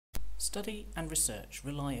Study and research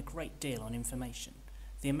rely a great deal on information.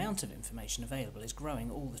 The amount of information available is growing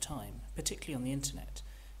all the time, particularly on the internet.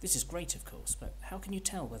 This is great, of course, but how can you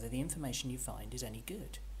tell whether the information you find is any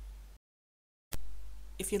good?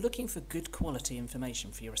 If you're looking for good quality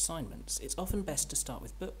information for your assignments, it's often best to start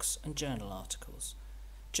with books and journal articles.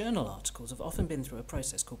 Journal articles have often been through a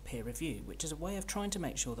process called peer review, which is a way of trying to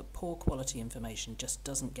make sure that poor quality information just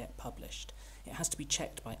doesn't get published. It has to be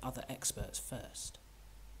checked by other experts first.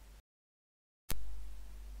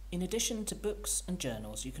 In addition to books and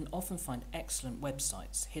journals, you can often find excellent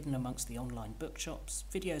websites hidden amongst the online bookshops,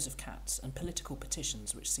 videos of cats, and political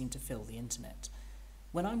petitions which seem to fill the internet.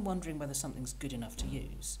 When I'm wondering whether something's good enough to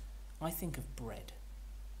use, I think of bread.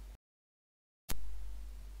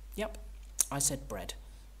 Yep, I said bread.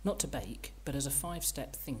 Not to bake, but as a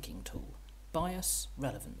 5-step thinking tool. Bias,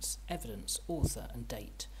 relevance, evidence, author, and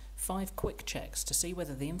date. 5 quick checks to see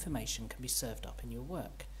whether the information can be served up in your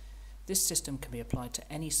work. This system can be applied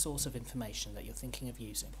to any source of information that you're thinking of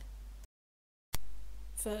using.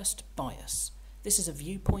 First, bias. This is a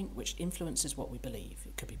viewpoint which influences what we believe.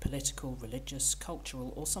 It could be political, religious,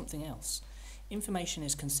 cultural, or something else. Information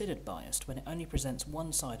is considered biased when it only presents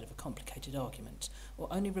one side of a complicated argument, or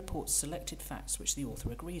only reports selected facts which the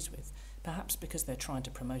author agrees with, perhaps because they're trying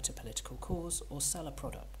to promote a political cause or sell a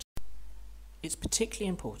product. It's particularly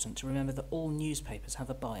important to remember that all newspapers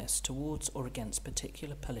have a bias towards or against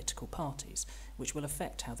particular political parties, which will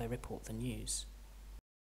affect how they report the news.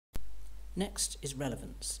 Next is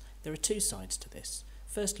relevance. There are 2 sides to this.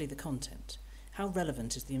 Firstly, the content. How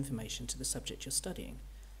relevant is the information to the subject you're studying?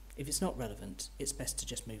 If it's not relevant, it's best to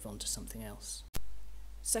just move on to something else.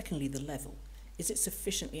 Secondly, the level. Is it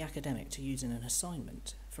sufficiently academic to use in an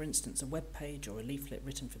assignment? For instance, a web page or a leaflet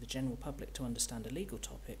written for the general public to understand a legal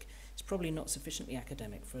topic is probably not sufficiently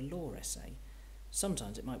academic for a law essay.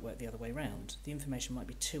 Sometimes it might work the other way round. The information might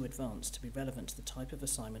be too advanced to be relevant to the type of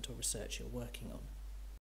assignment or research you're working on.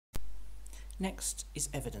 Next is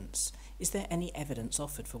evidence. Is there any evidence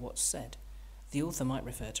offered for what's said? The author might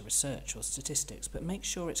refer to research or statistics, but make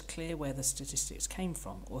sure it's clear where the statistics came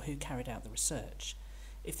from or who carried out the research.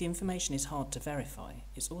 If the information is hard to verify,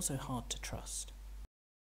 it's also hard to trust.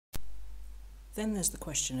 Then there's the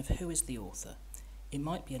question of who is the author. It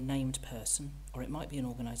might be a named person, or it might be an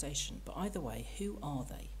organisation, but either way, who are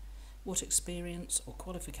they? What experience or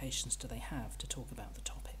qualifications do they have to talk about the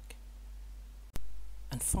topic?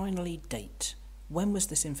 And finally, date. When was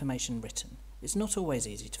this information written? It's not always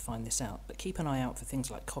easy to find this out, but keep an eye out for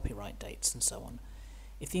things like copyright dates and so on.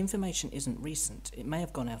 If the information isn't recent, it may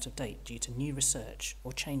have gone out of date due to new research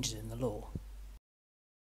or changes in the law.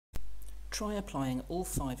 Try applying all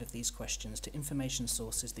 5 of these questions to information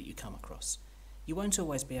sources that you come across. You won't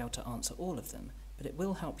always be able to answer all of them, but it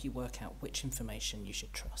will help you work out which information you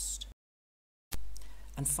should trust.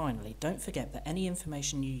 And finally, don't forget that any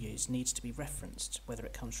information you use needs to be referenced, whether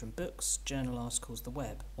it comes from books, journal articles, the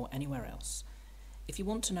web, or anywhere else. If you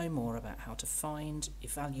want to know more about how to find,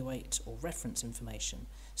 evaluate, or reference information,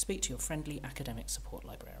 speak to your friendly academic support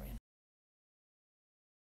librarian.